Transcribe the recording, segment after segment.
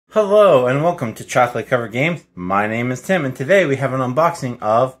Hello and welcome to Chocolate Covered Games. My name is Tim and today we have an unboxing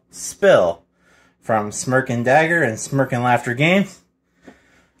of Spill from Smirk and Dagger and Smirk and Laughter Games.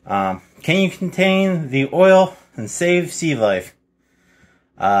 Can you contain the oil and save sea life?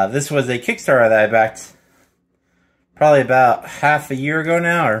 This was a Kickstarter that I backed probably about half a year ago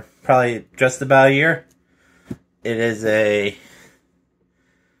now, or probably just about a year. It is a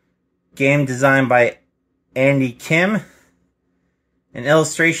game designed by Andy Kim and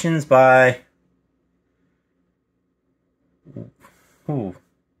illustrations by I'll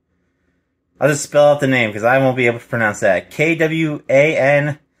just spell out the name because I won't be able to pronounce that. Kwanchai.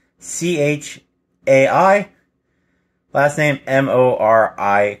 Last name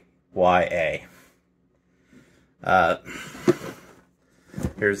Moriya.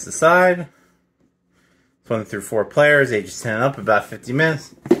 Here's the side. It's 1 through 4 players, ages 10 and up, about 50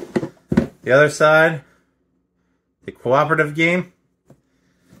 minutes. The other side, the cooperative game.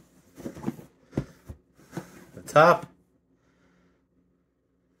 The top.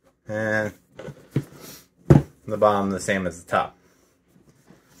 And the bottom the same as the top.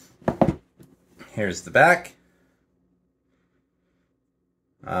 Here's the back.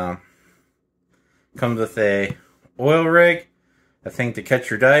 Comes with a oil rig, a thing to catch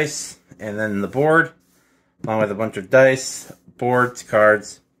your dice, and then the board, along with a bunch of dice, boards,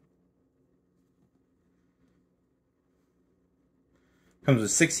 cards. Comes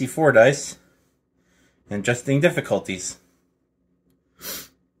with 64 dice and adjusting difficulties.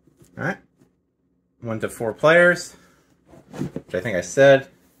 Alright. 1 to 4 players, which I think I said.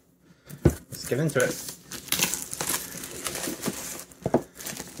 Let's get into it.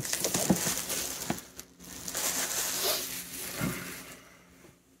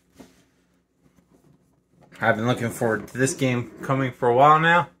 I've been looking forward to this game coming for a while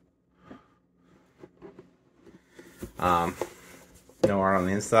now. No art on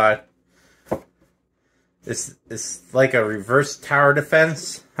the inside. This is like a reverse tower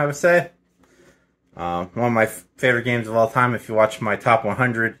defense, I would say. One of my favorite games of all time, if you watch my top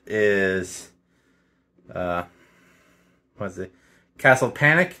 100, is what is it? Castle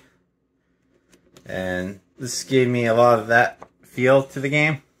Panic. And this gave me a lot of that feel to the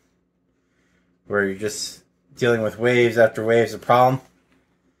game, where you're just dealing with waves after waves of problem.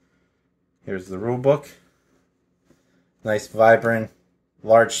 Here's the rule book. Nice, vibrant,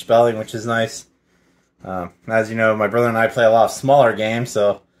 large spelling, which is nice. As you know, my brother and I play a lot of smaller games,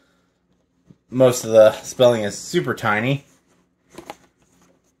 so most of the spelling is super tiny.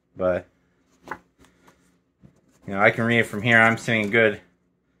 But, you know, I can read it from here. I'm sitting good,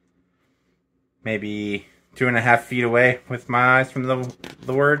 maybe 2.5 feet away with my eyes from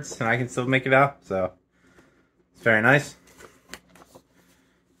the words, and I can still make it out. So, it's very nice.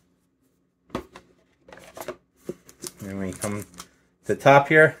 And we come to the top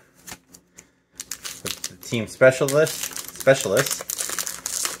here with the team specialists.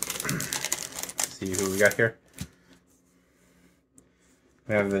 See who we got here.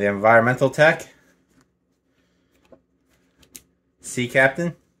 We have the environmental tech, sea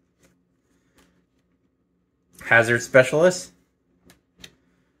captain, hazard specialist,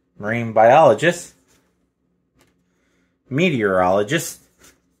 marine biologist, meteorologist,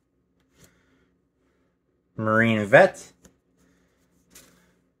 marine vet,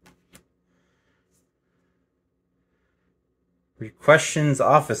 questions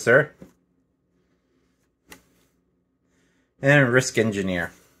officer, and risk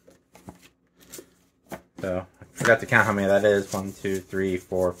engineer. So I forgot to count how many that is. 1, 2, 3,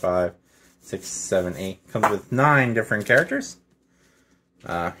 4, 5, 6, 7, 8. Comes with 9 different characters.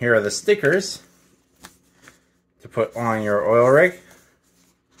 Here are the stickers to put on your oil rig.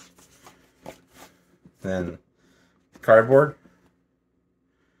 Then cardboard.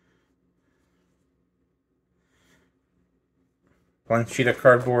 One sheet of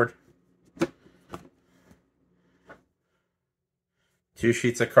cardboard. 2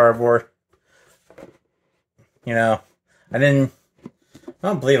 sheets of cardboard. You know, I don't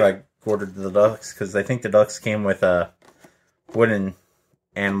believe I ordered the deluxe because I think the deluxe came with wooden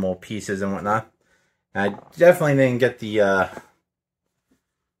animal pieces and whatnot. And I definitely didn't get the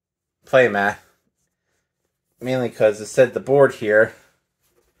play mat, mainly because it said the board here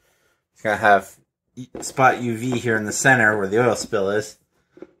it's gonna have spot UV here in the center where the oil spill is.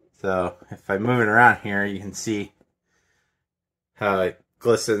 So if I move it around here, you can see how it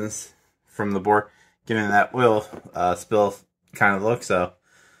glistens from the board, giving that oil spill kind of look. So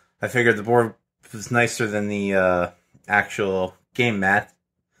I figured the board was nicer than the actual game mat.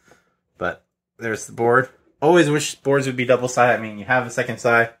 But there's the board. Always wish boards would be double-sided. I mean, you have a second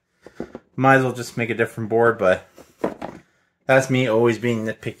side. Might as well just make a different board, but That's me always being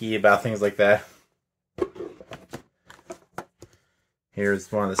nitpicky about things like that.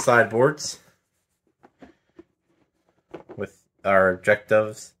 Here's one of the sideboards with our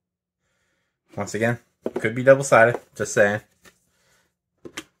objectives. Once again, could be double-sided, just saying.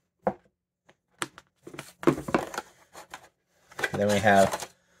 Then we have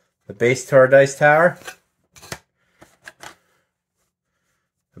the base to our dice tower,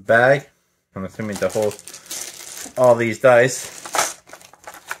 the bag, I'm assuming to hold all these dice,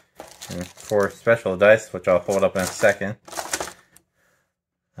 and 4 special dice, which I'll hold up in a second.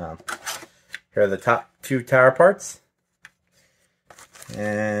 Here are the top 2 tower parts,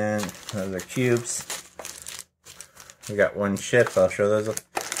 and those are cubes. We got 1 ship, I'll show those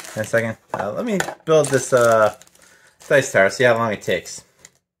in a second. Let me build this dice tower, see how long it takes.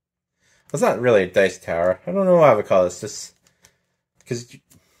 Well, it's not really a dice tower. I don't know what I would call this, just because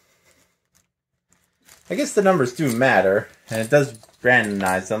I guess the numbers do matter, and it does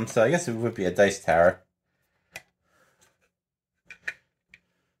randomize them, so I guess it would be a dice tower.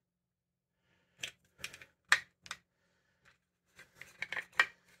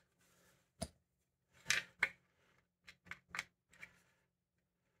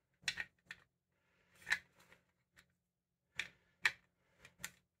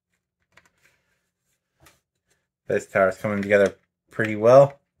 Dice tower's coming together pretty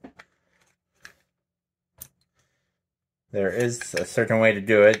well. There is a certain way to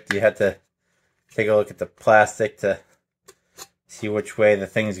do it. You have to take a look at the plastic to see which way the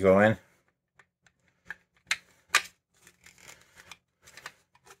things go in.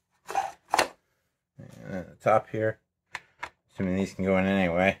 And at the top here, assuming these can go in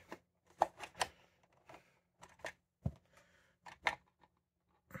anyway.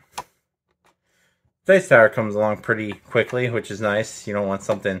 Dice tower comes along pretty quickly, which is nice. You don't want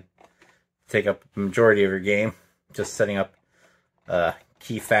something to take up the majority of your game. Just setting up a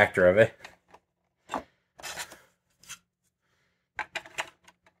key factor of it.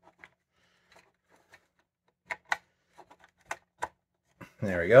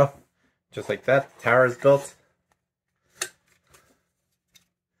 There we go. Just like that, the tower is built.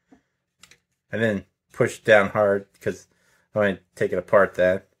 I didn't push down hard because I want to take it apart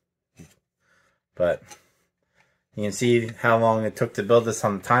then. But you can see how long it took to build this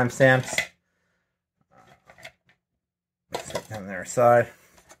on the timestamps. Set down their side.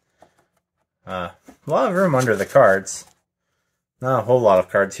 A lot of room under the cards. Not a whole lot of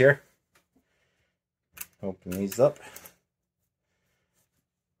cards here. Open these up.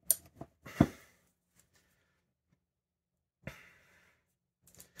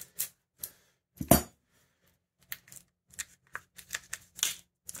 I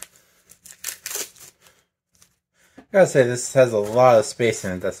gotta say, this has a lot of space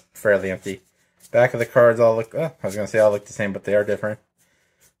in it that's fairly empty. Back of the cards all look, I was gonna say all look the same, but they are different.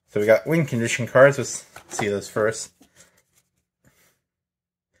 So we got win condition cards, let's see those first.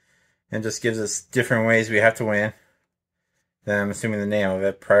 And just gives us different ways we have to win. Then I'm assuming the name of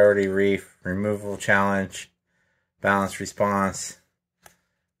it, priority reef, removal challenge, balanced response.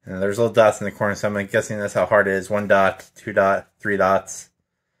 And there's little dots in the corner, so I'm guessing that's how hard it is. 1 dot, 2 dot, 3 dots.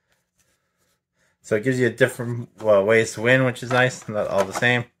 So it gives you different ways to win, which is nice, not all the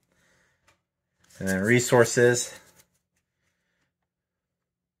same. And then resources,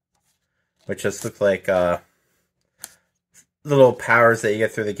 which just look like little powers that you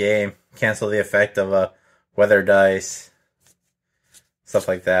get through the game. Cancel the effect of a weather dice, stuff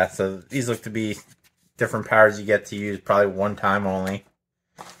like that. So these look to be different powers you get to use probably 1 time only.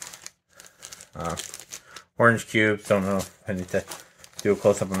 Orange cube, don't know if I need to do a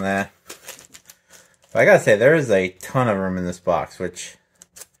close-up on that. But I gotta say, there is a ton of room in this box, which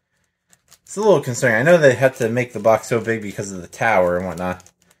is a little concerning. I know they had to make the box so big because of the tower and whatnot,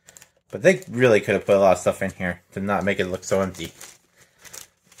 but they really could have put a lot of stuff in here to not make it look so empty.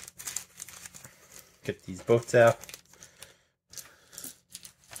 Get these boats out.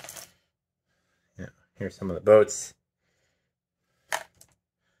 Yeah, here's some of the boats.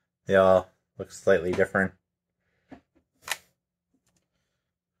 They all look slightly different.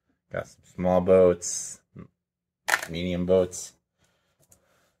 Got some small boats, medium boats.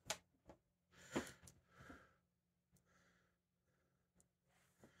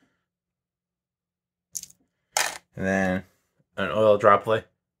 And then an oil droplet.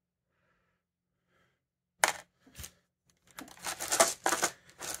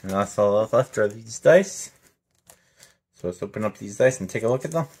 And that's all left are these dice. So let's open up these dice and take a look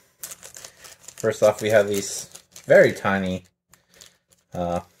at them. First off, we have these very tiny,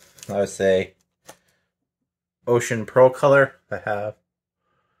 I would say, ocean pearl color that have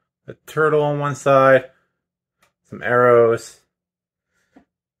a turtle on one side, some arrows,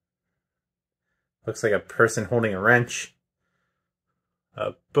 Looks like a person holding a wrench.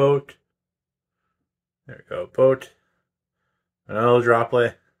 A boat. There we go, boat. An oil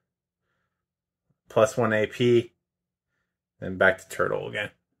droplet. +1 AP. Then back to turtle again.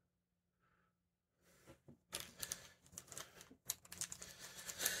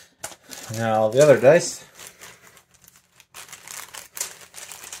 Now the other dice.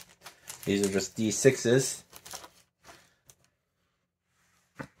 These are just D6s.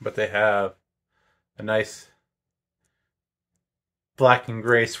 But they have a nice black and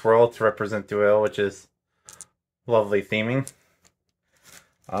gray swirl to represent the oil, which is lovely theming.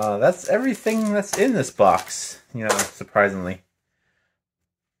 That's everything that's in this box, you know, surprisingly.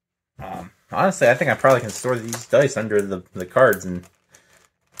 Honestly, I think I probably can store these dice under the cards and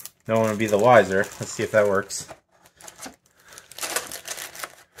no one would be the wiser. Let's see if that works.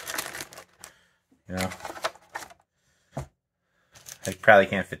 You know, I probably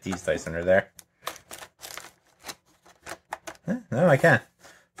can't fit these dice under there. No, I can.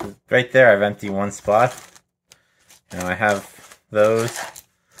 Right there, I've emptied one spot. You know, I have those.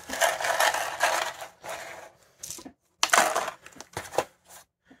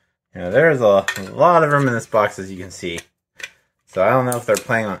 You know, there's a lot of room in this box, as you can see. So I don't know if they're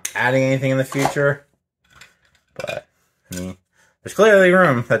planning on adding anything in the future. But, I mean, there's clearly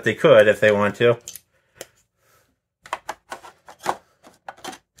room that they could if they want to.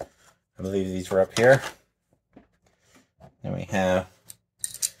 I believe these were up here. Then we have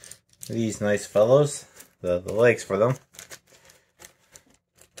these nice fellows, the legs for them.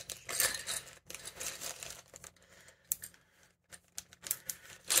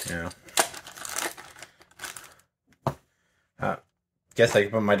 Yeah. Guess I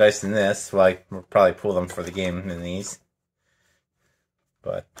can put my dice in this. Well, I will probably pull them for the game in these.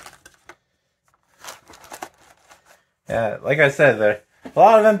 But yeah, like I said, there's a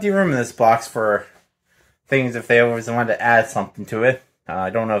lot of empty room in this box for things if they always wanted to add something to it. I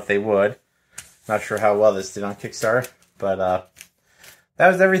don't know if they would. Not sure how well this did on Kickstarter, but that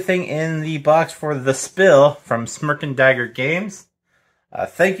was everything in the box for The Spill from Smirk and Dagger Games.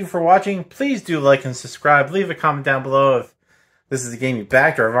 Thank you for watching. Please do like and subscribe. Leave a comment down below if this is a game you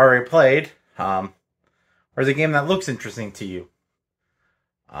backed or have already played, or is a game that looks interesting to you.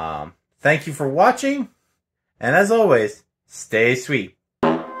 Thank you for watching, and as always, stay sweet.